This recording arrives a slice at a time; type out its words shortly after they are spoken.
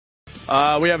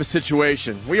We have a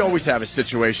situation. We always have a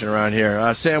situation around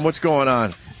here. Sam, what's going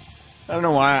on? I don't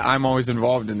know why I'm always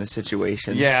involved in this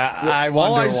situation. Yeah, I wonder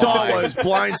All I saw why. was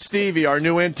Blind Stevie, our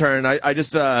new intern. I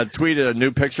just tweeted a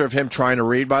new picture of him trying to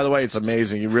read, by the way. It's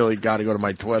amazing. You really got to go to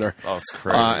my Twitter it's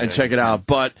crazy. And check it out.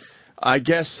 But I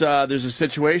guess there's a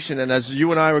situation, and as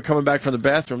you and I were coming back from the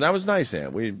bathroom, that was nice,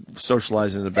 Ann. We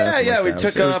socialized in the bathroom. Yeah, like we that.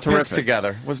 took It was a piss terrific.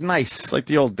 together. It was nice. It's like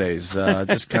the old days,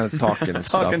 just kind of talking and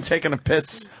stuff. Talking, taking a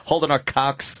piss, holding our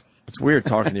cocks. It's weird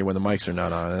talking to you when the mics are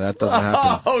not on, and that doesn't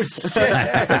happen. Oh, shit.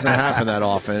 That doesn't happen that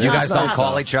often. You guys It's don't nice,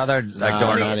 call though. each other like No,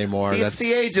 during not anymore. It's That's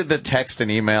the age of the text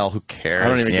and email. Who cares? I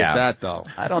don't even Yeah. get that though.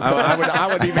 I don't. I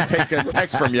would even take a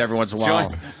text from you every once in a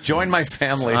while. Join my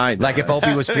family. I know. Like if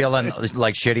Opie was feeling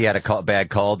like shit, he had a bad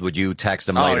cold, would you text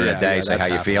him later in the day, say how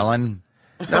you feeling?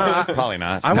 No, Probably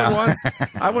not.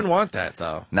 I wouldn't want that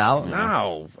though. No?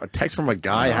 No, a text from a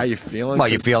guy. How you feeling? Well,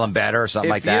 you feeling better or something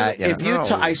like that? You know?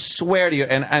 I swear to you,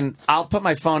 and I'll put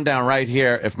my phone down right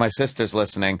here if my sister's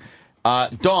listening.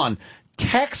 Dawn,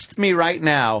 text me right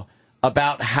now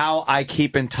about how I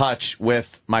keep in touch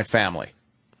with my family.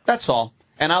 That's all.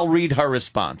 And I'll read her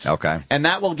response. Okay. And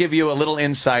that will give you a little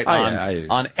insight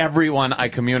on everyone I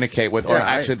communicate with, or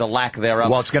actually the lack thereof.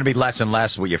 Well, it's going to be less and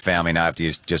less with your family now after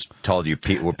you just told you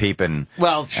we're peeping.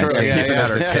 Well, sure. And some Yeah, peeping yeah, at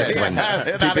her yeah, tits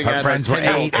yeah. when her friends were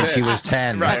 8 and she was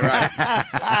 10.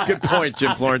 Right. Good point,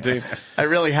 Jim Florentine. I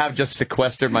really have just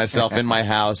sequestered myself in my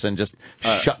house and just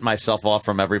shut myself off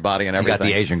from everybody and You everything. got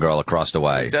the Asian girl across the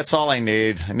way. That's all I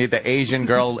need. I need the Asian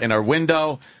girl in her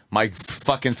window, my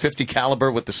fucking 50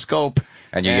 caliber with the scope.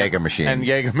 And your Jaeger machine. And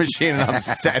Jaeger machine, and I'm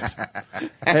set.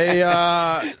 Hey,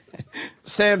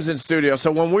 Sam's in studio.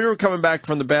 So when we were coming back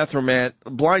from the bathroom, man,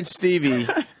 Blind Stevie.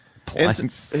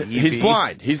 He's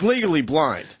blind. He's legally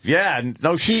blind. Yeah,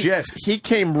 no shit. He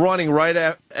came running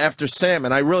right after Sam,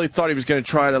 and I really thought he was going to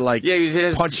try to he was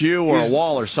just, punch you or a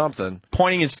wall or something.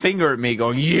 pointing his finger at me,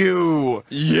 going, "You."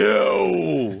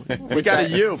 We got a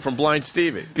you from Blind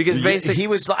Stevie. Because basically,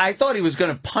 I thought he was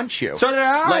going to punch you. So did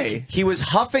I. Like, he was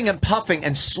huffing and puffing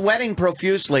and sweating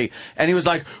profusely, and he was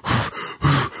like,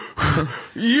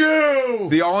 "You."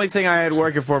 The only thing I had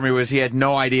working for me was he had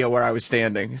no idea where I was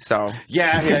standing. So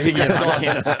Yeah,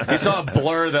 he saw a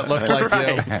blur that looked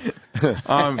like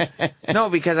you. no,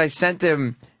 because I sent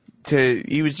him to.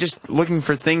 He was just looking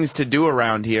for things to do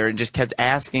around here and just kept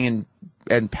asking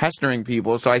and pestering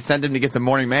people. So I sent him to get the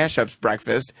morning mashups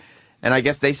breakfast, and I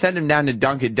guess they sent him down to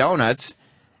Dunkin' Donuts,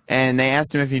 and they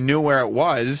asked him if he knew where it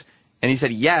was, and he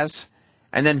said yes.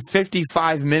 And then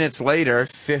 55 minutes later,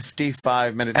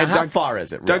 55 minutes. Now, how far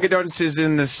is it? Really? Dunkin' Donuts is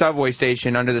in the subway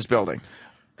station under this building.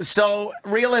 So,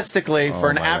 realistically, for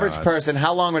an average person,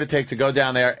 how long would it take to go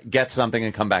down there, get something,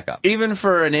 and come back up? Even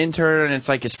for an intern, and it's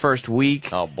like his first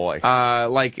week. Oh, boy.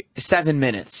 Like 7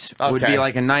 minutes would be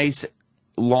like a nice,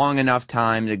 long enough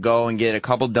time to go and get a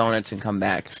couple donuts and come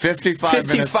back.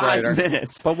 55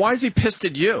 minutes. But why is he pissed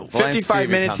at you? 55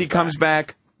 minutes, he comes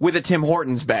back with a Tim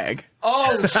Hortons bag.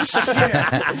 Oh,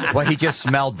 shit. Well, he just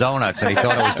smelled donuts and he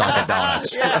thought it was Dunkin'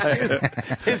 Donuts.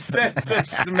 Yeah, his sense of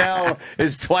smell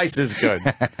is twice as good.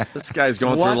 This guy's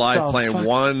going through life playing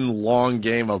one long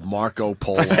game of Marco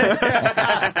Polo.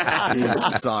 He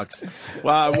sucks.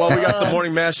 Well, we got the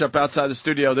morning mashup outside the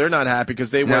studio. They're not happy because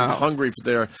they went hungry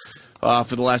for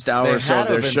the last hour or so of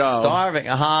their show. Starving.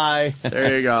 Hi.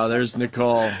 There you go. There's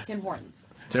Nicole. Tim Hortons.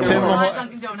 Tim Not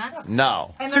Dunkin' Donuts.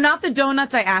 No. And they're not the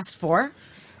donuts I asked for.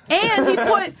 And he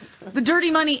put the dirty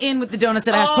money in with the donuts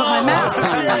that I have to put my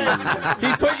mouth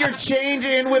on. He put your change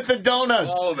in with the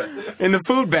donuts. All of it. In the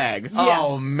food bag. Yeah.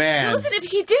 Oh, man. Listen, if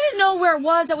he didn't know where it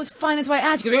was, that was fine. That's why I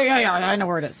asked. He goes, yeah, I know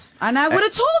where it is. And I would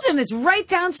have told him it's right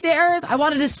downstairs. I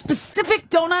wanted a specific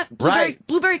donut,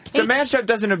 blueberry cake. The mashup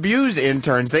doesn't abuse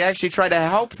interns. They actually try to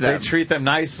help them. They treat them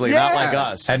nicely, not like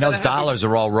us. And those dollars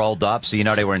are all rolled up, so you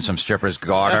know they were in some stripper's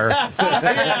garter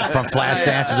from flash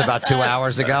dances about 2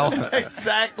 hours ago.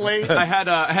 Exactly. I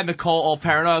had Nicole all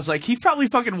paranoid. I was like, he probably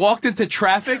fucking walked into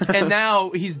traffic and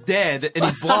now he's dead and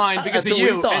he's blind because of That's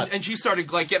what we you. thought. And she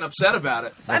started like getting upset about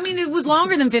it. I mean, it was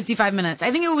longer than 55 minutes.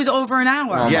 I think it was over an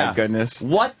hour. Oh, my goodness.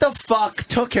 What the fuck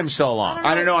took him so long?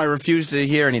 I don't know. I refused to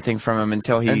hear anything from him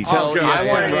until he. I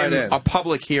wanted wanted him a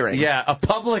public hearing. Yeah, a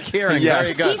public hearing. Yes.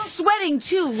 Very good. He's sweating,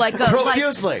 too, like a...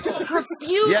 Profusely.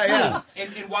 Profusely. Yeah. And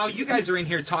while you guys are in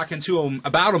here talking to him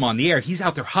about him on the air, he's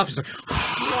out there huffing. He's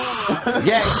like,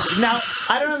 Yeah. Now,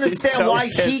 I don't understand why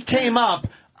he came up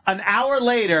an hour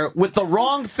later with the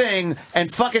wrong thing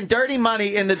and fucking dirty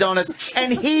money in the donuts,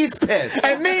 and he's pissed.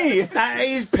 And me.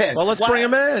 He's pissed. Well, let's bring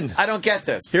him in. I don't get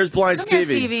this. Here's Blind Come here,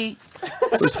 Stevie. Stevie.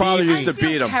 His father used to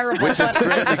beat him. Terrible. Which is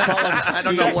great. We call him I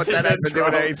don't know what that has to do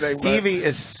with anything. Stevie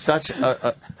is such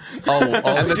a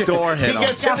And the door hit he him.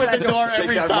 gets hit with the door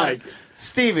every time.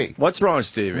 Stevie, What's wrong,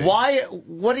 Stevie? why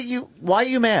are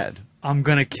you mad? I'm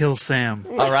gonna kill Sam.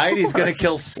 All right, he's gonna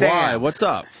kill Sam. Why? What's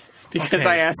up? Because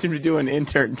I asked him to do an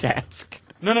intern task.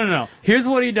 No. Here's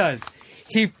what he does.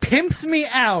 He pimps me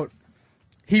out.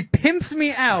 He pimps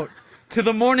me out to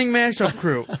the morning mashup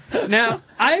crew. Now,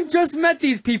 I've just met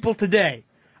these people today.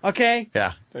 Okay?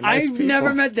 Yeah. nice I've people.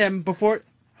 never met them before.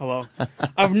 Hello.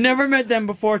 I've never met them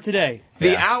before today.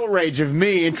 The outrage of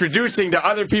me introducing to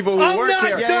other people who I'm work not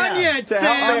here. done yet, To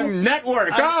help Sam. them network.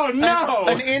 Oh, no.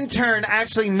 An intern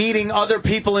actually meeting other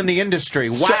people in the industry.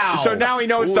 Wow. So now he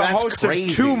knows Ooh, the that's host crazy.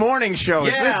 of 2 morning shows.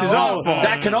 Yeah, This is awful.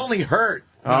 That can only hurt.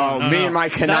 Oh, me and my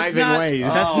conniving ways.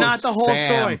 That's Oh, not the whole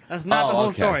Sam. story. That's not the whole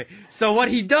okay. story. So what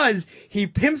he does, he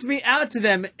pimps me out to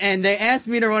them, and they ask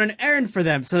me to run an errand for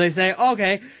them. So they say,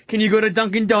 okay, can you go to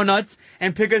Dunkin' Donuts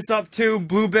and pick us up 2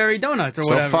 blueberry donuts or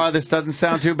whatever? So far, this doesn't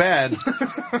sound too bad.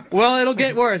 Well, it'll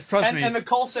get worse, trust me. And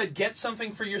Nicole said, get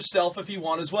something for yourself if you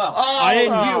want as well. I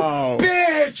didn't. Oh.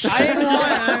 Bitch! I didn't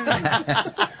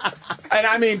want. And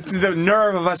I mean, the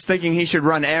nerve of us thinking he should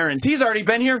run errands. He's already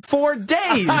been here 4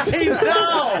 days. I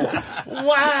know!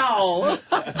 Wow!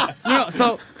 No,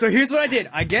 so here's what I did.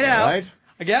 I get out. Right.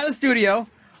 I get out of the studio.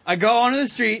 I go onto the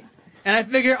street, and I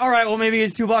figure, all right, well maybe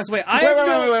it's 2 blocks away.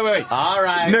 Wait. All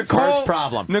right, first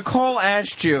problem. Nicole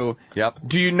asked you, Yep.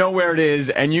 do you know where it is?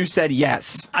 And you said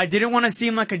yes. I didn't want to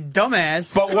seem like a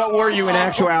dumbass. But what were you in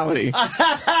actuality?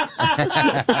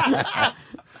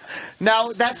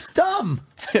 Now, that's dumb.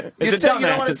 You It's a said you don't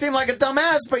dumbass. want to seem like a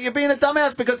dumbass, but you're being a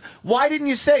dumbass because why didn't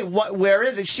you say, where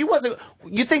is it? She wasn't,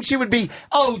 you think she would be,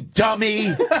 oh,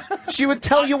 dummy. She would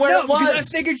tell you where no, it was. because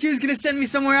I figured she was going to send me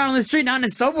somewhere out on the street, not in a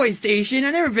subway station.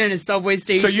 I've never been in a subway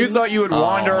station. So you thought you would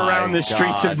wander Oh, my around the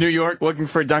streets God. of New York looking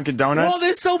for Dunkin' Donuts? Well,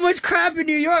 there's so much crap in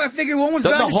New York. I figured one was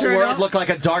Doesn't bound the to whole turn world up. look like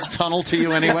a dark tunnel to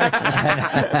you anyway?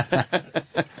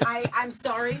 I'm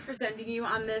sorry for sending you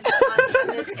on this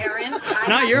errand. It's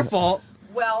not your fault.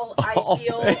 Well, I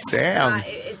feel damn.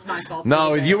 it's my fault.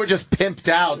 No, you were just pimped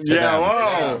out. To Yeah, them.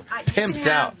 whoa. Pimped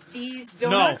out. These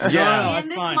donuts. Yeah. And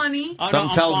this fine. money.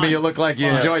 Something tells me you look like you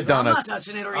enjoyed I'm not donuts.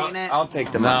 touching it or eating it. I'll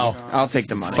take the money. No. I'll take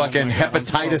the money. Fucking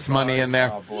hepatitis money in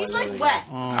there. He's like wet.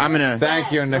 I'm gonna.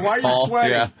 Thank you, Nicole. Why are you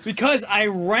sweating? Yeah. Because I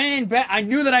ran back. I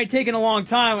knew that I'd taken a long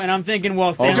time, and I'm thinking,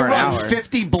 well, Sam, Over an Run hour.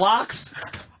 50 blocks?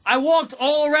 I walked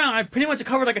all around. I pretty much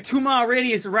covered like a 2-mile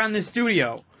radius around this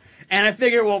studio. And I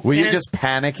figured, well, Were you Sam- just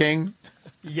panicking?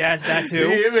 Yes, that too.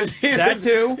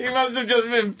 He must have just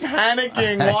been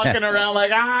panicking, walking around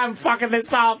like, I'm fucking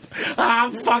this up.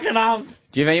 I'm fucking up.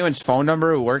 Do you have anyone's phone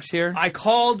number who works here? I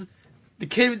called the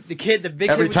kid, the big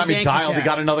Every kid with time the he Yankee dialed, he cap.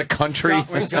 got another country.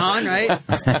 John, right?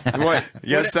 What?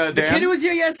 Yes, The Dan? kid who was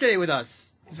here yesterday with us.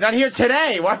 He's not here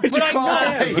today. Why would you But I call got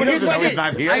him? him. He Here's doesn't what know I he's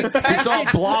not did. here. He saw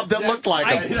a blob that looked like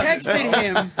I him.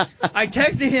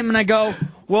 texted him and I go,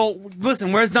 well,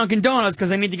 listen, where's Dunkin' Donuts? Because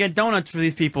I need to get donuts for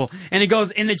these people. And he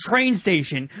goes, in the train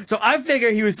station. So I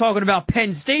figured he was talking about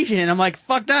Penn Station, and I'm like,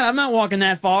 fuck that, I'm not walking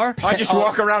that far. I just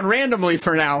walk around randomly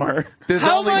for an hour. There's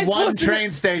How am I only one supposed to-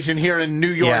 train station here in New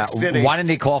York Yeah, City. why didn't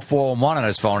he call 411 on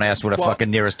his phone and ask where the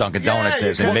fucking nearest Dunkin' Donuts you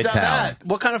is in could've done Midtown? that.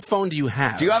 What kind of phone do you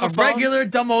have? Do you have A a phone? regular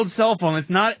dumb old cell phone. It's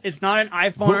not an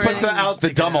iPhone Who or puts anything. out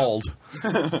the dumb old?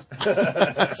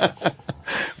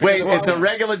 Wait, it's a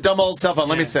regular dumb old cell phone.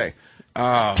 Let me see.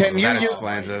 Oh, Can you that use-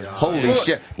 explains it. Holy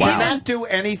shit. Can that do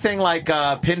anything like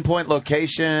pinpoint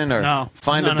location or No,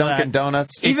 find a none of Dunkin' that.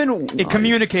 Donuts? Even It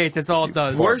communicates, that's all it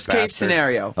does. worst case bastard.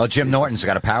 scenario. Oh, Jim Norton's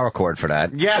got a power cord for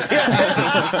that. Yeah.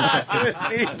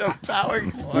 Need a power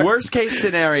cord. Worst case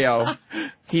scenario.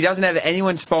 He doesn't have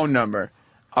anyone's phone number.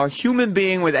 A human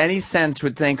being with any sense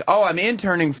would think, oh, I'm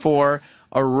interning for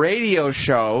a radio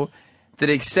show that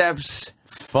accepts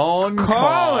Phone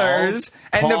callers,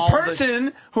 and the Call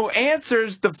person who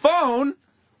answers the phone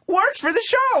works for the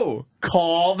show.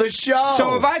 Call the show.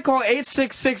 So if I call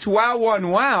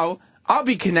 866-WOW-1-WOW, I'll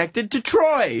be connected to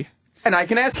Troy. And I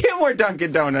can ask him where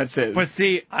Dunkin' Donuts is. But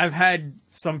see, I've had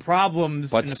some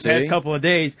problems But in the see? past couple of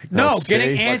days. No, But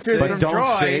getting see? answers But from don't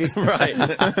Troy. see. Right.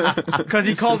 Because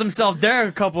he called himself Derek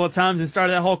a couple of times and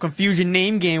started that whole confusion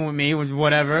name game with me, with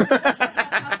whatever.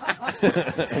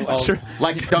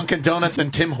 Like Dunkin' Donuts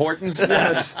and Tim Hortons?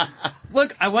 Yes.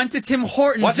 Look, I went to Tim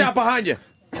Hortons. Watch out behind you.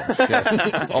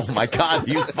 Oh my God!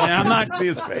 You And I'm not. see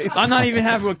his face. I'm not even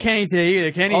happy with Kenny today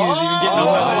either. Kenny isn't even getting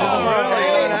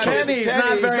no Kenny's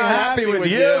not very happy with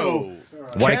you.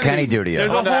 What did Kenny do to you?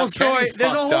 There's a now whole story. Kenny's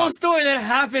There's a fucked whole up. story that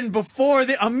happened before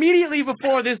immediately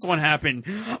before this one happened.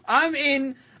 I'm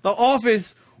in the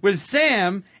office with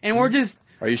Sam, and we're just.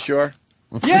 Are you sure?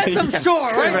 Yes, I'm sure.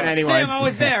 Could have Right, been anyone. Sam, I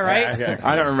was there, right?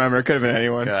 I don't remember. It could have been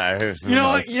anyone. You know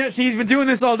what? Yes, he's been doing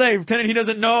this all day, pretending he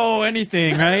doesn't know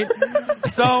anything, right?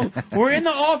 So we're in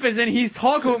the office, and he's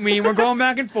talking with me, and we're going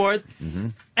back and forth.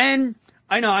 And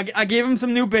I know I gave him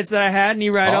some new bits that I had, and he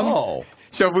read them. Oh.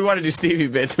 So if we want to do Stevie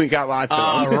bits, we got lots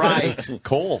of them. Right.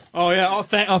 Cool. Oh yeah.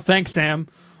 Oh, thanks, Sam.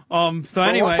 So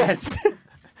anyway,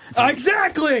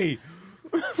 exactly.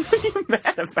 What are you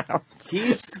mad about?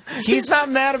 He's not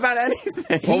mad about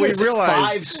anything. Well, we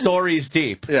realized 5 stories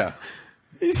deep. Yeah.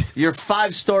 You're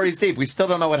 5 stories deep. We still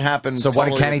don't know what happened. So what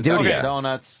did Kenny do to you?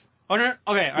 Donuts. Oh, no,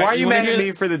 okay. All Why right, are you wanna mad at hear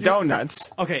me for the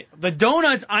donuts? Okay, the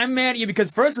donuts. I'm mad at you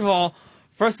because first of all,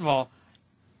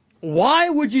 why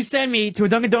would you send me to a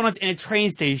Dunkin' Donuts in a train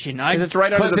station? Because it's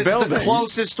right under the building. It's the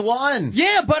closest one.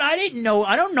 Yeah, but I didn't know.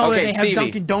 I don't know that they have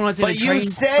Dunkin' Donuts in a train. But you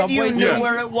said you subway knew station.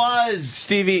 where it was.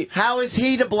 Stevie, How is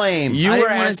he to blame? you I were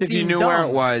didn't wanna asked if you seem knew where dumb.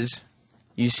 it was.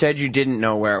 You said you didn't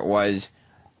know where it was.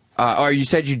 Or you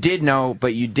said you did know,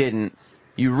 but you didn't.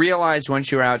 You realized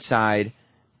once you were outside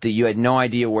that you had no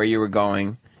idea where you were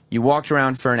going. You walked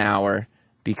around for an hour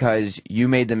because you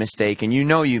made the mistake, and you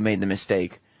know you made the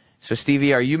mistake. So,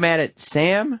 Stevie, are you mad at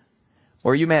Sam,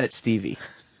 or are you mad at Stevie?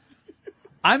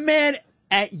 I'm mad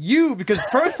at you because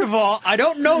first of all, I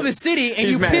don't know the city, and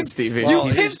He's you mad at pimped, Stevie. you Well,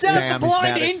 pimped out Sam the is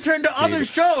blind mad at intern to other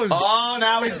Stevie. shows. Oh,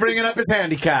 now he's bringing up his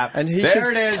handicap. And he there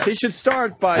should, it is. He should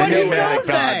start by But he being mad knows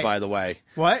at God, that. by the way.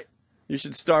 What? You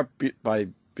should start by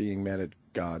being mad at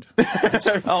God.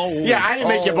 Oh, Yeah, I didn't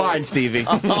make you blind, Stevie.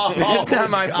 It's not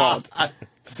my fault.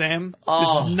 Sam, this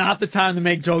is not the time to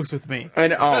make jokes with me.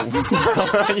 And you're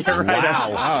right.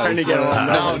 Wow. I'm starting to get a little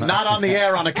No, nervous. not on the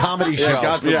air on a comedy show.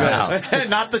 God forbid.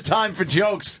 Not the time for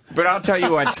jokes. But I'll tell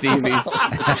you what, Stevie.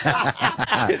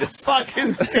 It's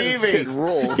fucking Stevie.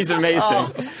 Rules. He's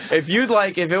amazing. If you'd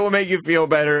like, if it will make you feel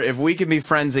better, if we can be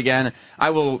friends again,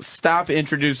 I will stop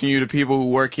introducing you to people who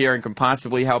work here and can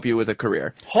possibly help you with a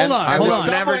career. Hold on, I hold will on.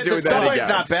 never do the that subway's again.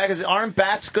 not bad. 'Cause aren't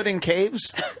bats good in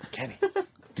caves? Kenny.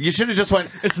 You should have just went.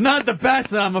 It's not the bats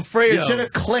that I'm afraid You of. should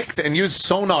have clicked and used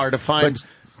sonar to find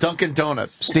Dunkin'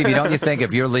 Donuts. Stevie, don't you think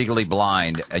if you're legally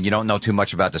blind and you don't know too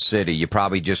much about the city, you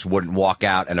probably just wouldn't walk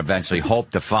out and eventually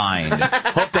hope to find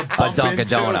a Dunkin'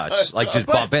 Donuts? Like, just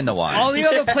bump into one. All the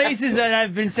other places that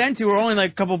I've been sent to are only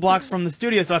like a couple blocks from the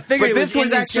studio, so I figured But it this was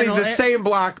was in actually general the area. same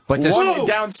block, But this- one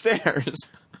downstairs.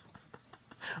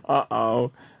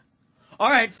 Uh-oh. All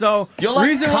right, so You're like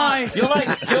reason Khan. why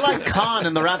You're like Khan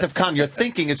in The Wrath of Khan. Your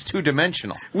thinking is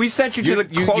two-dimensional. We sent you to the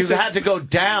You closest... had to go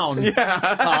down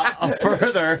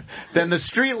further than the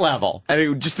street level. And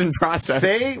it just didn't process.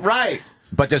 See? Right.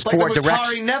 But there's It's like four the Atari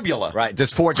directions. Nebula. Right.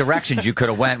 There's 4 directions you could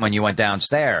have went when you went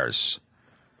downstairs.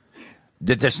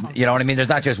 You know what I mean? There's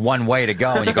not just one way to go,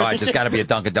 and you go, all right, there's got to be a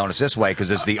Dunkin' Donuts this way because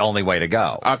it's the only way to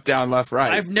go. Up, down, left,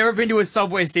 right. I've never been to a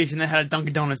subway station that had a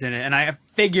Dunkin' Donuts in it, and I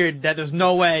figured that there's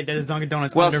no way that there's Dunkin'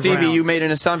 Donuts Well, underground. Stevie, you made an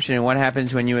assumption, and what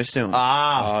happens when you assume?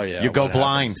 Oh, yeah. You go what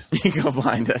blind. happens? You go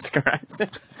blind, that's correct.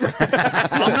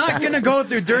 I'm not gonna go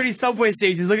through dirty subway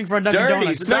stations looking for a Dunkin' Dirty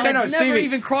Donuts. sub- That No, never Stevie,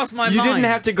 even crossed my You mind. didn't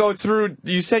have to go through,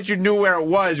 you said you knew where it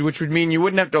was, which would mean you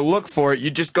wouldn't have to look for it.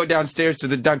 You'd just go downstairs to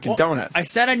the Dunkin' Donuts. I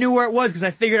said I knew where it was because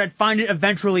I figured I'd find it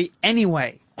eventually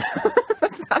anyway.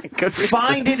 Not a good reason.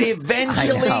 Find it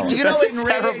eventually. I know. Do you know? That's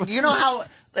terrible. Do you know how?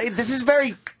 This is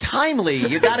very timely.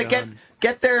 You got to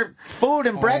get their food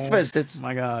and breakfast. It's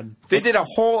My God. They did a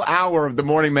whole hour of the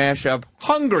morning mashup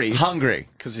hungry. hungry.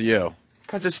 Because of you.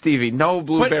 Because of Stevie. No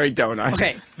blueberry donut.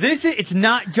 Okay, it's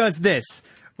not just this.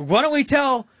 Why don't we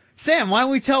tell Sam? Why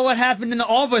don't we tell what happened in the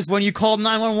office when you called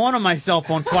 911 on my cell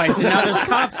phone twice, and now there's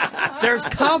cops. There's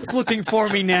cops looking for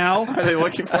me now. Are they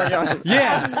looking for you?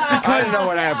 Yeah, I don't know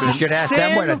what You happened. should ask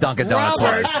them where the Dunkin' Donuts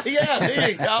Roberts. was. Yeah, there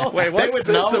you go. Wait, what's would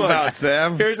this know. about,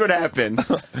 Sam? Here's what happened.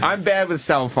 I'm bad with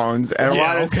cell phones, and a Yeah,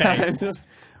 lot of okay. times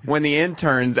when the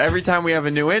interns, every time we have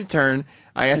a new intern,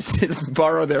 I ask to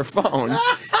borrow their phone,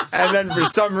 and then for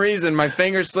some reason my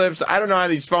finger slips. I don't know how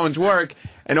these phones work,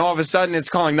 and all of a sudden it's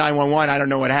calling 911. I don't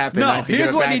know what happened. I No, have to give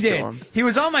here's it what back he to did. him. He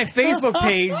was on my Facebook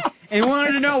page and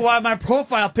wanted to know why my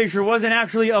profile picture wasn't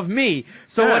actually of me.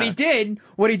 So what he did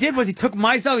was he took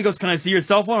my cell. He goes, "Can I see your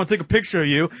cell phone? I'll take a picture of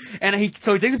you." And he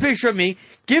takes a picture of me,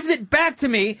 gives it back to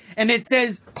me, and it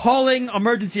says calling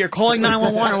emergency or calling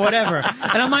 911 or whatever.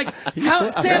 And I'm like,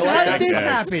 Sam, how did this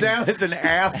happen? Sam is an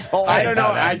asshole. I don't know.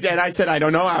 I said I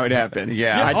don't know how it happened.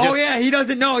 Yeah. I just, Yeah, he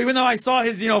doesn't know, even though I saw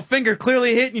his, finger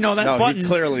clearly hit, that No, button. he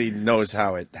clearly knows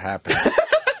how it happened.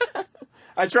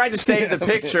 I tried to save the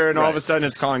picture, and all of a sudden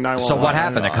it's calling 911. So what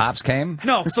happened? The cops came?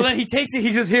 No, so then he takes it,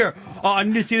 he goes, here, I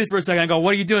need to see this for a second. I go,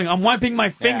 what are you doing? I'm wiping my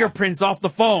fingerprints off the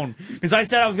phone. Because I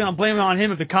said I was going to blame it on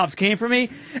him if the cops came for me.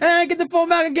 And then I get the phone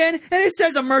back again, and it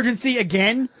says emergency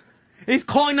again. And he's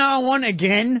calling 911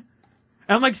 again.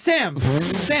 And I'm like, Sam,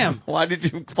 Why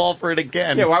did you fall for it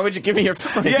again? Yeah, why would you give me your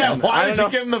phone again? Yeah, why did you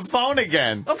give him the phone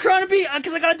again? I'm trying to be,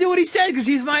 because I got to do what he said, because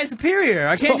he's my superior.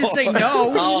 I can't just say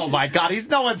no. Oh, my God, he's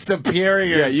no one's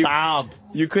superior. Yeah, Stop.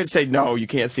 You could say, no, you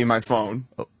can't see my phone.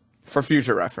 For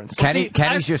future reference.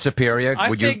 Kenny's your superior.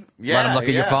 Would you let him look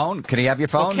at your phone? Can he have your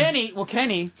phone? Well,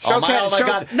 Kenny. Oh, my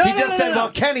God. He just said,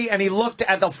 well, Kenny, and he looked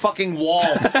at the fucking wall.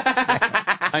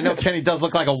 I know Kenny does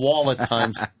look like a wall at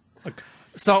times.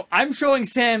 So I'm showing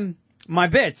Sam my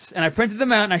bits, and I printed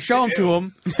them out, and I show them to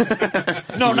him.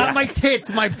 No, not my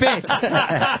tits, my bits.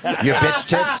 Your bitch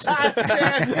tits?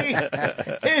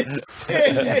 His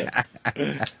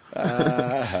tits.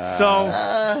 So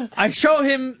I show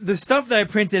him the stuff that I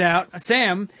printed out.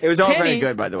 Sam. It was all very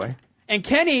good, by the way. And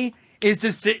Kenny is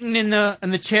just sitting in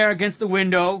the chair against the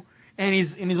window. And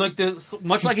he's like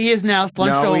much like he is now,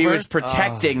 slunched over. No, he was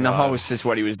protecting the host. Is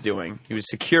what he was doing. He was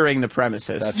securing the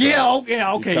premises. That's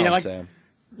okay, you like Sam.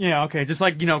 Yeah, okay. Just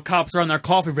like, cops are on their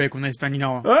coffee break when they spend, 2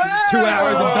 hours in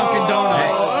Dunkin'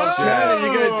 Donuts. Kenny,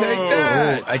 you gonna take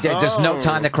that? There's no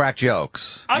time to crack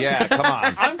jokes. Yeah, come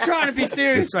on. I'm trying to be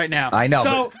serious right now. I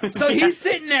know. So he's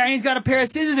sitting there and he's got a pair of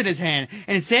scissors in his hand,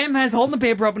 and Sam has holding the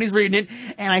paper up and he's reading it,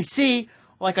 and I see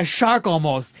like a shark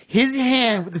almost. His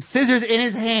hand with the scissors in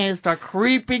his hand start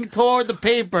creeping toward the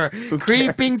paper,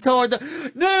 creeping toward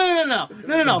the. No.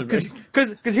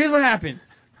 Because here's what happened.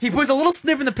 He puts a little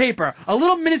snip in the paper, a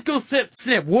little minuscule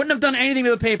snip, wouldn't have done anything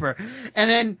to the paper, and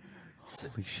then.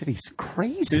 Holy shit, he's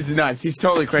crazy. He's nuts. He's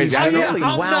totally crazy. I'm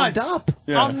wound nuts. up.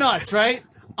 Yeah. I'm nuts, right?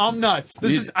 I'm nuts.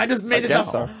 I just made this up.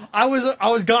 So. I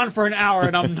was gone for an hour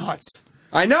and I'm nuts.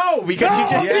 I know, because you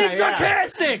just I'm being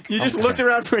sarcastic. You just looked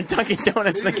around for a Dunkin'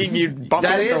 Donuts thinking you'd bump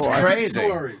into one. That is crazy.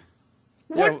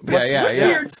 What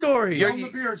beard story? From the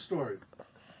beard story.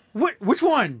 Which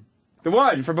one? The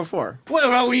one from before. No,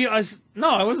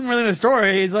 it wasn't really the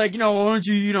story. It's like, why don't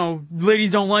you,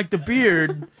 ladies don't like the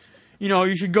beard.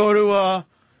 You should go to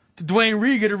Dwayne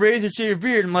Reed, get a razor, shave your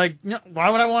beard. I'm like, why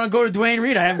would I want to go to Dwayne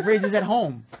Reed? I have razors at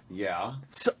home. Yeah.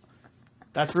 So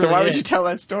that's really why would you tell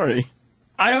that story?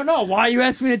 I don't know. Why you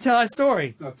asked me to tell that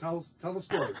story? No, tell the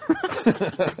story.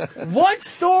 What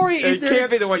story is there? It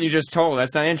can't be the one you just told.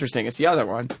 That's not interesting. It's the other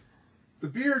one. The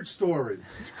beard story.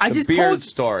 I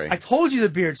told you the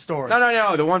beard story.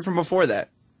 No. The one from before that.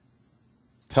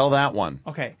 Tell that one.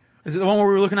 Okay. Is it the one where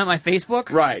we were looking at my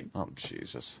Facebook? Right. Oh,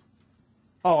 Jesus.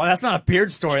 Oh, that's not a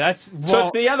beard story. That's so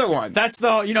it's the other one. That's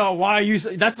the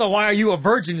why are you a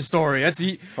virgin story. That's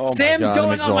Sam's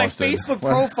going on my Facebook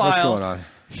profile. What's going on?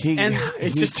 He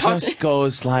just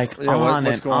goes like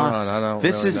what's going on? I don't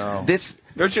know.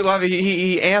 Don't you love it?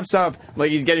 He amps up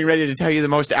like he's getting ready to tell you the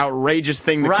most outrageous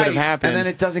thing that could have happened. And then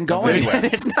it doesn't go anywhere.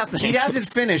 It's nothing. He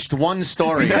hasn't finished one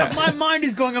story yet. My mind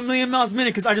is going a million miles a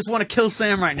minute because I just want to kill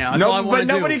Sam right now. That's all I want to do.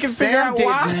 But nobody can figure out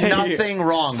why. Sam did nothing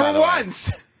wrong. For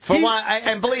once.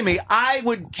 And believe me, I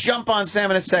would jump on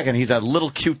Sam in a second. He's a little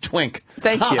cute twink.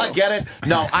 Thank you. Get it?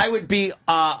 No, I would be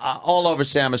all over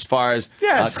Sam as far as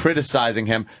criticizing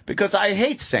him because I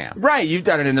hate Sam. Right, you've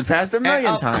done it in the past a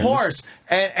million times. Of course.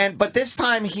 But this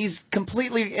time he's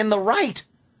completely in the right.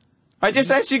 I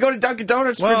just asked you to go to Dunkin'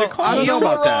 Donuts for the call. I don't know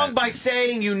about that. You were wrong by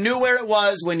saying you knew where it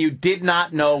was when you did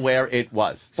not know where it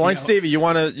was. Blind Stevie, you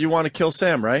want to kill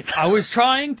Sam, right? I was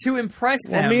trying to impress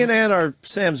them. Well, me and Ann are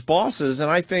Sam's bosses,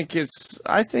 and I think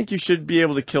you should be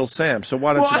able to kill Sam. So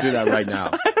why don't you do that right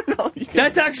now?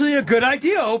 That's actually a good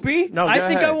idea, Opie. No, I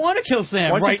think ahead. I want to kill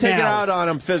Sam Why don't right you take now. it out on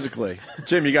him physically?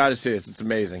 Jim, you got to see this. It's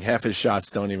amazing. Half his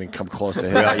shots don't even come close to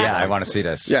him. Yeah, I want to see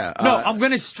this. Yeah. No, I'm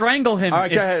going to strangle him. All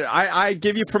right, go ahead. I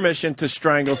give you permission to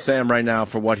strangle Sam right now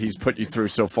for what he's put you through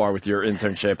so far with your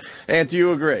internship. And do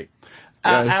you agree?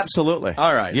 Absolutely.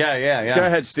 All right. Yeah. Go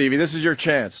ahead, Stevie. This is your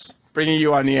chance. Bringing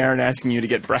you on the air and asking you to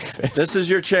get breakfast. This is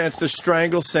your chance to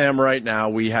strangle Sam right now.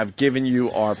 We have given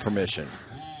you our permission.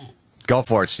 Go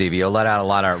for it, Stevie. You'll let out a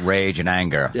lot of rage and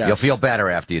anger. Yes. You'll feel better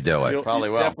after you do it. You Probably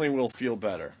will. Definitely will feel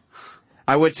better.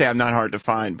 I would say I'm not hard to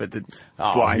find, but the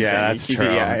blind thing. That's true.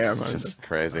 Yeah, It's just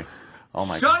crazy. Oh,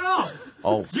 my Shut God. up!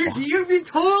 Oh, You've been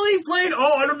totally playing.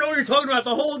 Oh, I don't know what you're talking about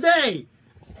the whole day.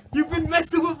 You've been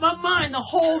messing with my mind the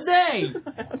whole day.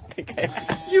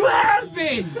 You have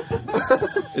been.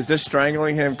 Is this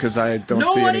strangling him? Because I don't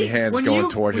see any hands going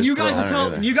toward his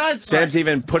throat. Sam's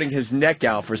even putting his neck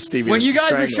out for Stevie. When you guys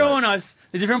strangle were showing us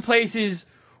the different places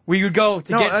we would go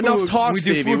to get food. Enough talk, we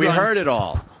do Stevie. food We runs. heard it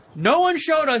all. No one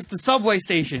showed us the subway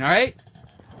station, all right?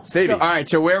 Stevie. All right,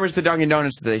 so where was the Dunkin'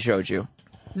 Donuts that they showed you?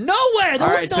 Nowhere! There All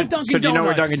was right, no so, Dunkin' so do you know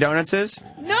where Donuts. Dunkin' Donuts is?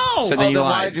 No! So then you why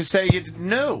lied. did you say you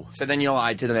knew? So then you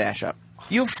lied to the mashup.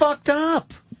 You fucked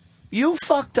up. You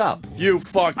fucked up. You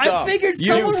fucked up. I figured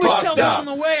someone would tell me on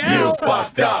the way out.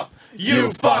 fucked up.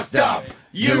 You fucked up.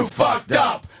 You fucked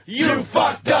up. You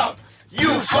fucked up.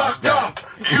 You fucked up.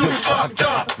 You fucked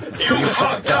up. You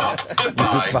fucked up.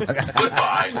 Goodbye.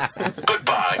 Goodbye.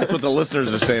 Goodbye. That's what the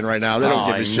listeners are saying right now. They don't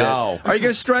give a shit. know. Are you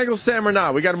going to strangle Sam or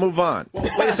not? We got to move on.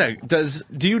 Wait a second.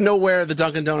 Do you know where the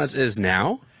Dunkin' Donuts is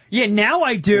now? Yeah, now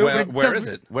I do. Where, but where is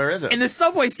it? Where is it? In the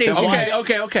subway station.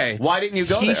 Okay. Why didn't you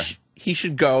go he there? He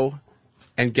should go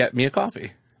and get me a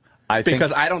coffee.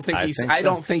 Because I don't think I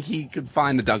don't think he could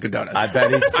find the Dunkin' Donuts. I bet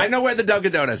he's. I know where the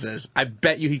Dunkin' Donuts is. I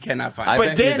bet you he cannot find it.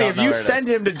 But Danny, if you send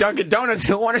him to Dunkin' Donuts,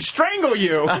 he'll want to strangle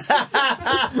you.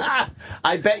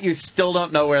 I bet you still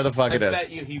don't know where the fuck it I is.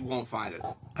 bet you he won't find it.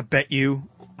 I bet you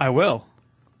I will.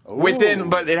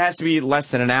 But it has to be less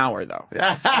than an hour, though.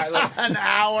 An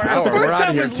hour. Oh, The we're first out of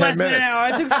time here was in 10 less than an minutes. hour.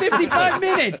 I took 55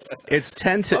 minutes. It's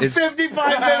 10 to. It's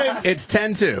 55 minutes. It's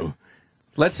 10 to.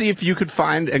 Let's see if you could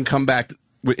find and come back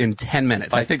in 10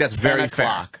 minutes. I think that's very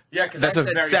fair. Yeah, because That's I a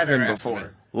said very 7 fair before.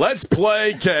 estimate. Let's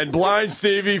play Can Blind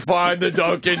Stevie Find the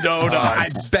Dunkin' Donuts? I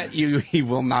bet you he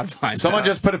will not find Someone that.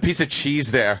 just put a piece of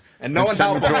cheese there, And no one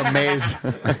sent him helped. to a maze.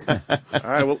 All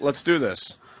right, well, let's do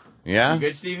this. Yeah.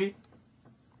 Good, Stevie?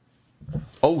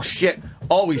 Oh shit!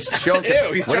 Oh, he's choking.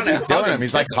 Ew, he's what is he trying to hug doing? him,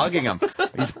 He's like kiss him. hugging him.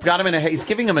 He's got him in a. He's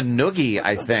giving him a noogie,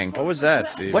 I think. What was that,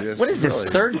 Stevie? What is this?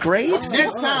 Third grade?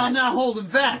 Next time I'm not holding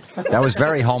back. That was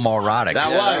very homoerotic. That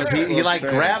was. that was a He little like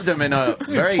strange. grabbed him in a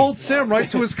very. Pulled Sam right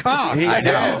to his cock. He I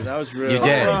did. know. That was real. You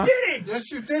did.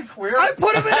 Yes, you did, queer. I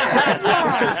put him in a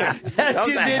headlock. That was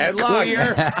a did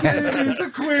headlock. Stevie's a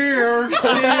queer.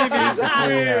 Stevie's a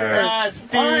queer. Ah,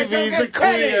 Stevie's a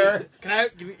queer. Can I?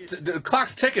 Give me, The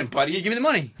clock's ticking, buddy. give me the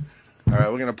money. All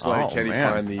right, we're going to play Oh, Can He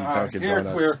man. Find the Dunkin' Here,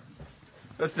 Donuts? queer.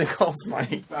 That's Nicole's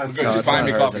money. No, Just it's buy not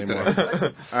me hers coffee anymore. today.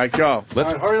 All right, go.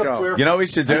 Let's. All right, hurry up, go. queer. You know what we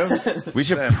should do? We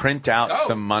should Sam. print out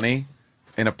some money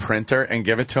in a printer and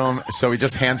give it to him, so he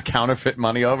just hands counterfeit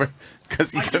money over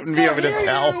because he couldn't be able to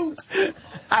tell.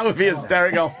 That would be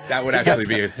hysterical. That would actually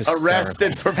be hysterical.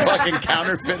 Arrested for fucking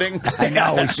counterfeiting. I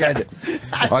know, we should.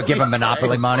 Or give him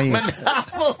Monopoly money.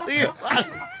 Monopoly money.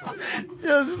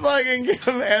 Just fucking give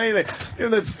him anything. Give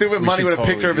him that stupid money should with a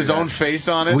totally picture of do his that. own face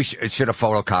on it. We should have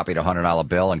photocopied a $100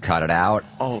 bill and cut it out.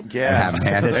 Oh And yeah. have him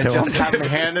hand it to Just him. have him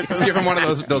hand it to him. Give him one of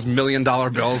those $1 million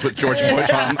bills with George Bush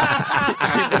on.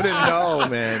 You wouldn't know,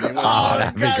 man. You wouldn't Oh, know.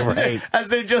 that'd be great. As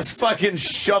they're just fucking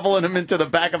shoveling him into the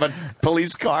back of a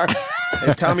police car.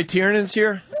 Hey, Tommy Tiernan's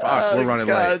here? Fuck, we're running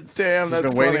God late. damn, He's that's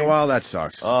been waiting funny. a while. That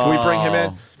sucks. Can we bring him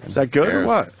in? Is that good or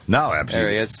what? No, There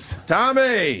he absolutely. is.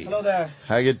 Tommy! Hello there.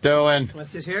 How you doing? Can I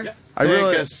sit here? I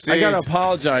Take a seat. gotta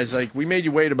apologize. Like, we made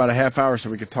you wait about a half hour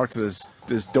so we could talk to this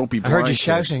dopey blind I heard you kid.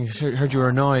 shouting. Heard you were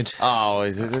annoyed. Oh,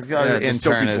 this guy, Yeah, the this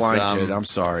intern dopey is. blind kid. I'm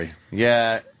sorry.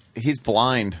 Yeah, he's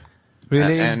blind.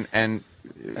 Really? And And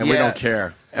we don't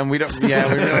care. And we don't. Yeah,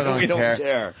 we really don't, We don't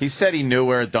care. He said he knew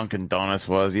where Dunkin' Donuts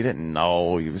was. He didn't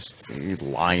know. He's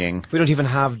lying. We don't even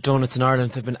have donuts in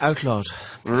Ireland. They've been outlawed.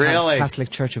 Really? Catholic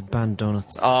Church have banned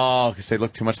donuts. Oh, because they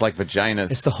look too much like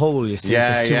vaginas. It's the hole, you see.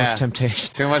 Yeah, There's too yeah. much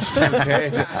temptation. Too much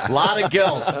temptation. A lot of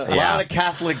guilt. A lot of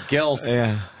Catholic guilt.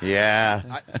 Yeah.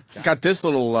 Yeah. Got this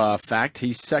little fact.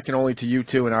 He's second only to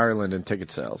U2 in Ireland in ticket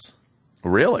sales.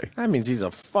 Really? That means he's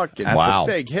a fucking Wow.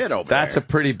 big hit over That's there. a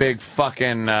pretty big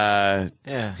fucking. Yeah.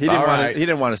 He didn't All want right. to. He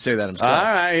didn't want to say that himself. All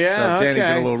right, yeah, So Danny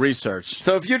okay. did a little research.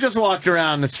 So if you just walked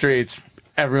around the streets,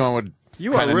 everyone would.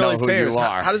 You are kinda really know who famous. You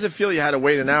are. How does it feel? You had to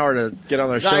wait an hour to get on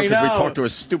their show I because we know. talked to a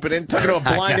stupid intern. Look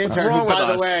at a blind intern What's wrong who, with by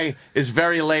the us? way, is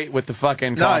very late with the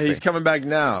fucking No, coffee. he's coming back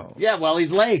now. Yeah, well,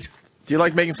 he's late. Do you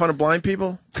like making fun of blind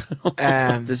people?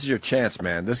 This This is your chance,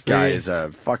 man. This guy Really? is a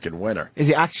fucking winner. is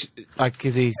he actually like?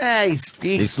 Is he?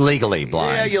 He's legally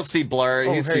blind. Yeah, you'll see blur. Oh,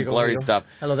 you here see you go, blurry here you go. stuff.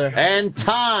 Hello there. And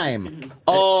time.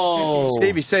 Oh,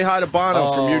 Stevie, say hi to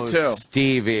Bono from oh, U2.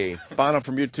 Stevie. Bono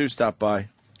from U2 stopped by.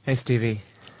 Hey, Stevie.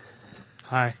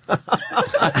 Hi.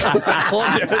 I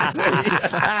told you.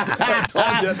 I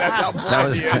told you that's how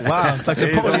blind he is. Wow, it's like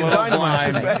Napoleon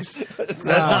Dynamite. That's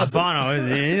not Bono, is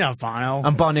it? He's not Bono.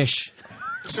 I'm Bonish.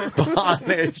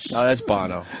 Bonish. Oh, that's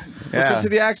Bono. Listen to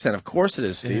the accent. Of course it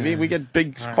is, Stevie. We get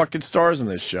big fucking stars in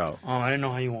this show. Oh, I didn't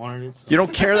know how you wanted it. So. You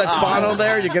don't care that's Bono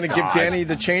there? You're going to give Danny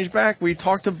the change back? We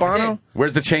talked to Bono?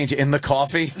 Where's the change in the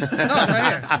coffee? No, it's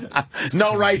right here.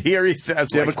 No, right here. He says.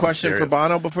 Do you have a question for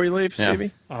Bono before you leave, Yeah.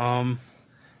 Stevie?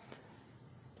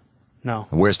 No.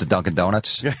 Where's the Dunkin'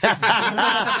 Donuts? You don't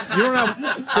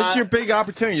have. This is your big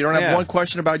opportunity. You don't have one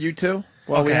question about you two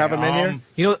while we have him in here.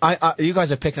 You know, you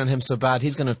guys are picking on him so bad.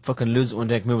 He's gonna fucking lose it one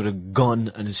day. Come in with a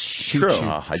gun and just shoot you.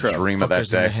 I dream of that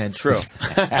Fuckers in the day. head. True.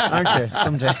 Aren't you?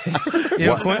 Someday. You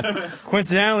know,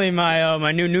 coincidentally,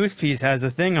 my new news piece has a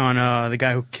thing on the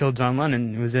guy who killed John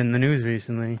Lennon, who was in the news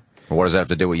recently. What does that have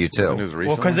to do with you two?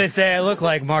 Well, because they say I look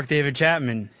like Mark David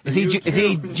Chapman. Is he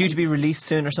due to be released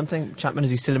soon or something? Chapman, is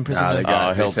he still in prison?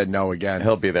 They said no again.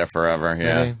 He'll be there forever.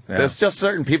 Yeah. Really? Yeah. There's just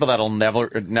certain people that'll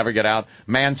never get out.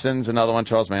 Manson's another one.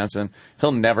 Charles Manson.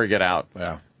 He'll never get out.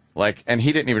 Yeah. Like, and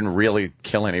he didn't even really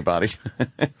kill anybody.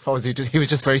 What was he? He was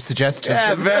just very suggestive.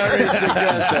 Yeah, very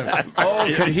suggestive. Oh,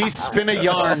 can he spin a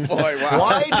yarn? Oh, boy, wow.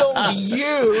 Why don't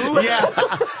you? Yeah.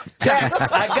 Tex,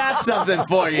 I got something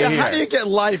for you here. How do you get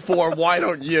life for why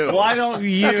don't you? Why don't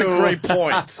you? That's a great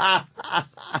point.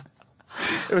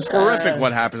 It was horrific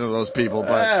what happened to those people,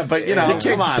 but you know, you can't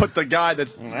come on. put the guy that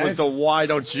was the why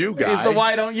don't you guy. He's the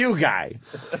why don't you guy.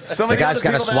 The guy's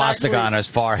got a swastika on his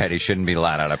forehead. He shouldn't be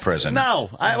let out of prison. No,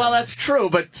 well, that's true,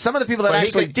 but some of the people that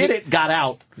actually did it got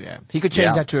out. Yeah, he could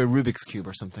change that to a Rubik's Cube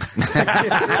or something.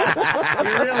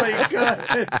 Really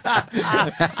good.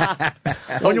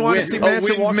 Don't you want to see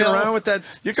Manson walking around with that?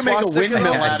 You can make a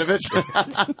windmill out of it.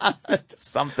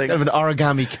 Something. Kind of an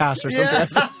origami cat or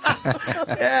something.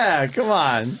 Yeah, come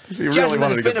on. You really Gentlemen,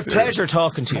 wanted it's to been get a serious. pleasure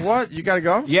talking to you. What? You got to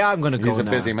go? Yeah, I'm going to go. He's a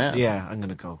now. busy man. Yeah, I'm going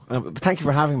to go. But thank you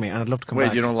for having me, and I'd love to come back.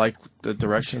 Wait, you don't like the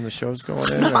direction the show's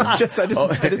going in? I just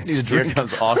need a drink. Here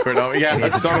comes awkward. Oh, yeah,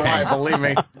 that's so do I, believe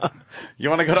me. You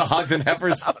want to go to Hogs and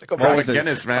Heifers? What was it?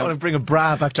 Guinness, I want man. to bring a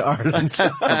bra back to Ireland.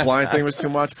 The blind thing was too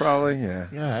much, probably. Yeah.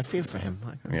 Yeah, I feel for him.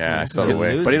 Yeah, so do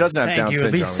we. But he doesn't have Thank Down you. syndrome.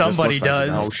 At least He just somebody looks like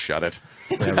does. Oh, shut it.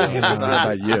 It's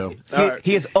not about you.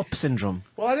 He has up syndrome.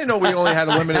 Well, I didn't know we only had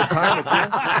a limited time with you.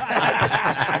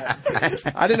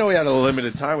 I didn't know we had a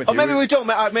limited time with Oh, you. maybe we don't.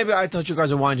 Maybe I thought you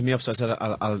guys were winding me up, so I said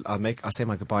I'll say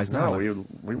my goodbyes now. No, we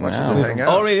want you to hang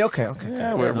out. Oh, really? Okay.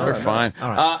 Yeah, we're fine. All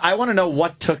right. I want to know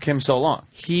what took him so long.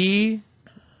 He,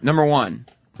 number one,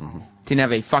 didn't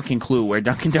have a fucking clue where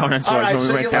Dunkin' Donuts was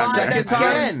when we went down there.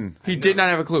 Again. He did not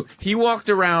have a clue. He walked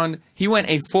around. He went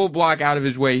a full block out of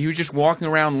his way. He was just walking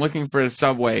around looking for a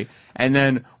Subway. And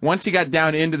then once he got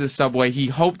down into the Subway, he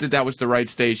hoped that was the right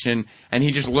station. And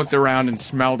he just looked around and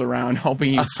smelled around,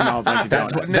 hoping he smelled Dunkin'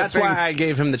 Donuts. That's why I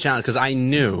gave him the challenge, because I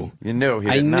knew. You knew.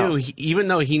 I knew, even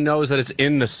though he knows that it's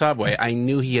in the Subway, I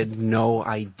knew he had no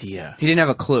idea. He didn't have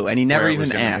a clue, and he never Where it was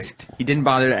even gonna asked. He didn't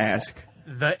bother to ask.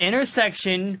 The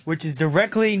intersection, which is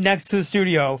directly next to the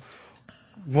studio,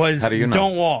 was How do you know?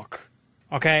 Don't Walk.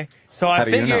 Okay? So I How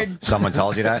do you know? figured... Someone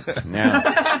told you that? Yeah.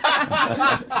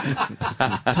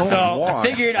 So I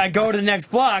figured I'd go to the next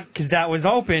block, because that was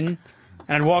open,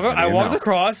 and I walked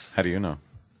across, How do you know?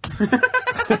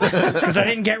 because I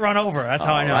didn't get run over. That's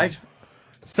how I know. Right.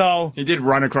 So... He did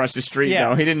run across the street, Yeah.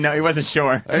 though. He didn't know. He wasn't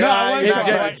sure. No, I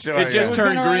wasn't sure. It just was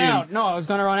turned gonna run green. out. No, I was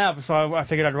going to run out, so I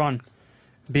figured I'd run.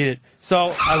 Beat it.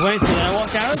 So I went and I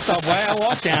walked down to the Subway. I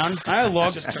walked down. I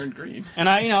looked. Just turned green. And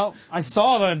I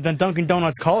saw the Dunkin'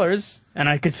 Donuts colors, and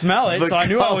I could smell it, The so I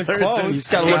knew I was colors, and close. He's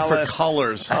got to look for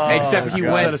colors. Except he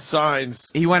Instead went. of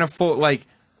signs. He went a full, like,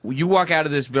 you walk out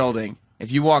of this building.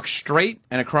 If you walk straight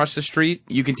and across the street,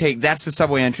 you can take. That's the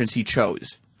Subway entrance he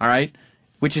chose. All right,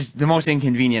 which is the most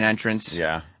inconvenient entrance.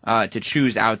 Yeah. To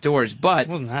choose outdoors, but It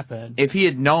wasn't that bad. if he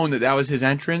had known that was his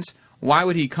entrance, why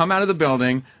would he come out of the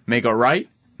building, make a right,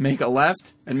 make a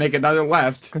left, and make another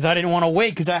left? Because I didn't want to wait,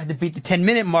 because I had to beat the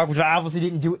 10-minute mark, which I obviously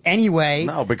didn't do anyway.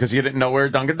 No, because you didn't know where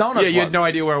Dunkin' Donuts was. Yeah, you had no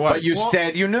idea where it was. But you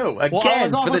said you knew. Well, I Again,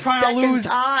 was also for the trying to second lose.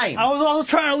 time. I was also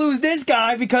trying to lose this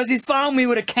guy because he found me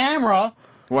with a camera,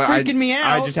 freaking me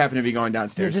out. I just happened to be going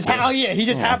downstairs. He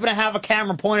just happened to have a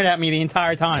camera pointed at me the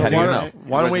entire time. So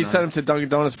Why don't we send him to Dunkin'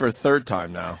 Donuts for a third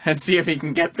time now? and see if he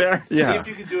can get there. Yeah. See if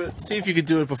you could do it. See if you could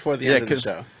do it before the end of the 'cause-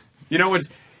 show. You know what?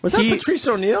 Was that Patrice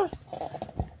O'Neill?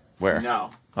 Where?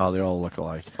 No. Oh, they all look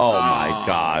alike. Oh, my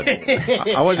God.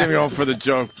 I wasn't even going for the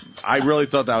joke. I really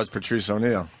thought that was Patrice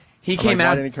O'Neill. He I'm came like, out.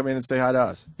 Why didn't he come in and say hi to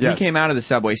us? He came out of the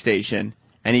subway station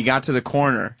and he got to the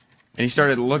corner and he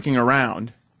started looking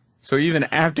around. So even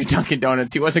after Dunkin'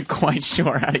 Donuts, he wasn't quite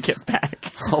sure how to get back.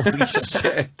 Holy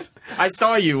shit. I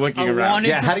saw you looking I around. wanted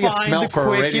Yeah, to how do you find smell the for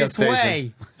a radio quickest station?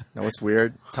 way. Know what's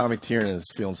weird? Tommy Tiernan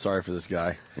is feeling sorry for this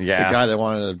guy. Yeah. The guy that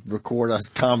wanted to record a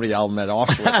comedy album at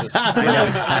Auschwitz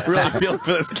is really feeling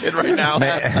for this kid right now.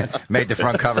 Made the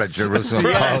front cover of Jerusalem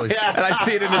Post. And I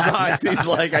see it in his eyes. He's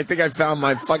like, I think I found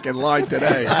my fucking line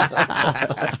today.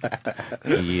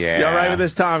 Yeah. You all right with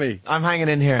this, Tommy? I'm hanging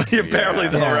in here. You're barely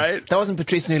though, right? That wasn't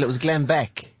Patrice O'Neill. It was Glenn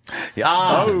Beck.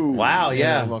 Oh, wow, I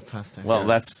yeah. walked past there. Well,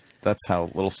 that's That's how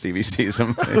little Stevie sees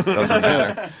him. It doesn't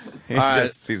matter. He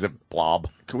just sees a blob.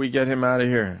 Can we get him out of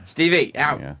here? Stevie,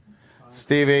 out. Yeah.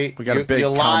 Stevie, we got a big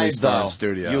comedy star in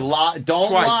studio. You don't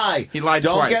twice. lie. He lied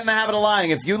Don't twice. get in the habit of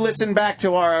lying. If you listen back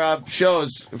to our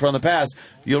shows from the past,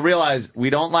 you'll realize we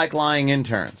don't like lying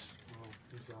interns.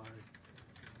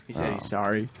 He said he's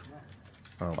sorry.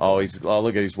 He's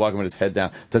walking with his head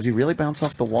down. Does he really bounce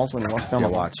off the walls when he walks down the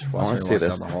hall? Watch I want to see this.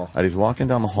 down the hall. He's walking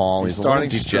down the hall. He's a little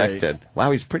dejected.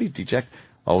 Wow, he's pretty dejected.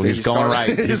 Oh, he's going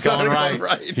right. He's going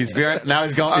right. He's veering. Now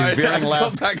he's going. He's veering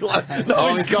left.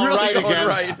 No, he's going really right going again.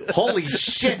 right. Holy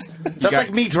shit! That's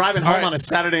like me driving home on a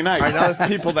Saturday night. All right, now there's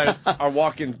people that are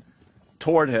walking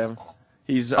toward him.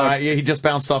 He's. He just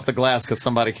bounced off the glass because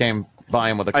somebody came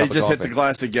by him with a cup of coffee. He just hit the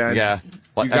glass again. Yeah.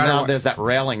 Well, and now there's that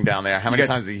railing down there. How many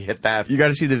times did he hit that? You got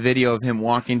to see the video of him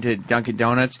walking to Dunkin'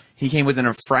 Donuts. He came within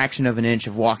a fraction of an inch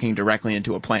of walking directly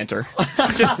into a planter.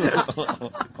 That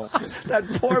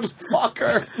poor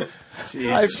fucker. Jeez.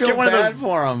 I feel bad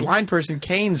for him. Blind person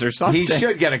canes or something. He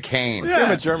should get a cane. Let's get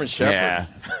him a German Shepherd. Yeah.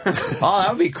 Oh,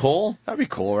 that would be cool. That'd be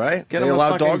cool, right? Get they him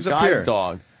allow a dogs up here.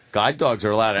 Dog. Guide dogs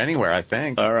are allowed anywhere, I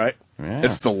think. All right. Yeah.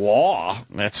 It's the law.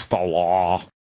 It's the law.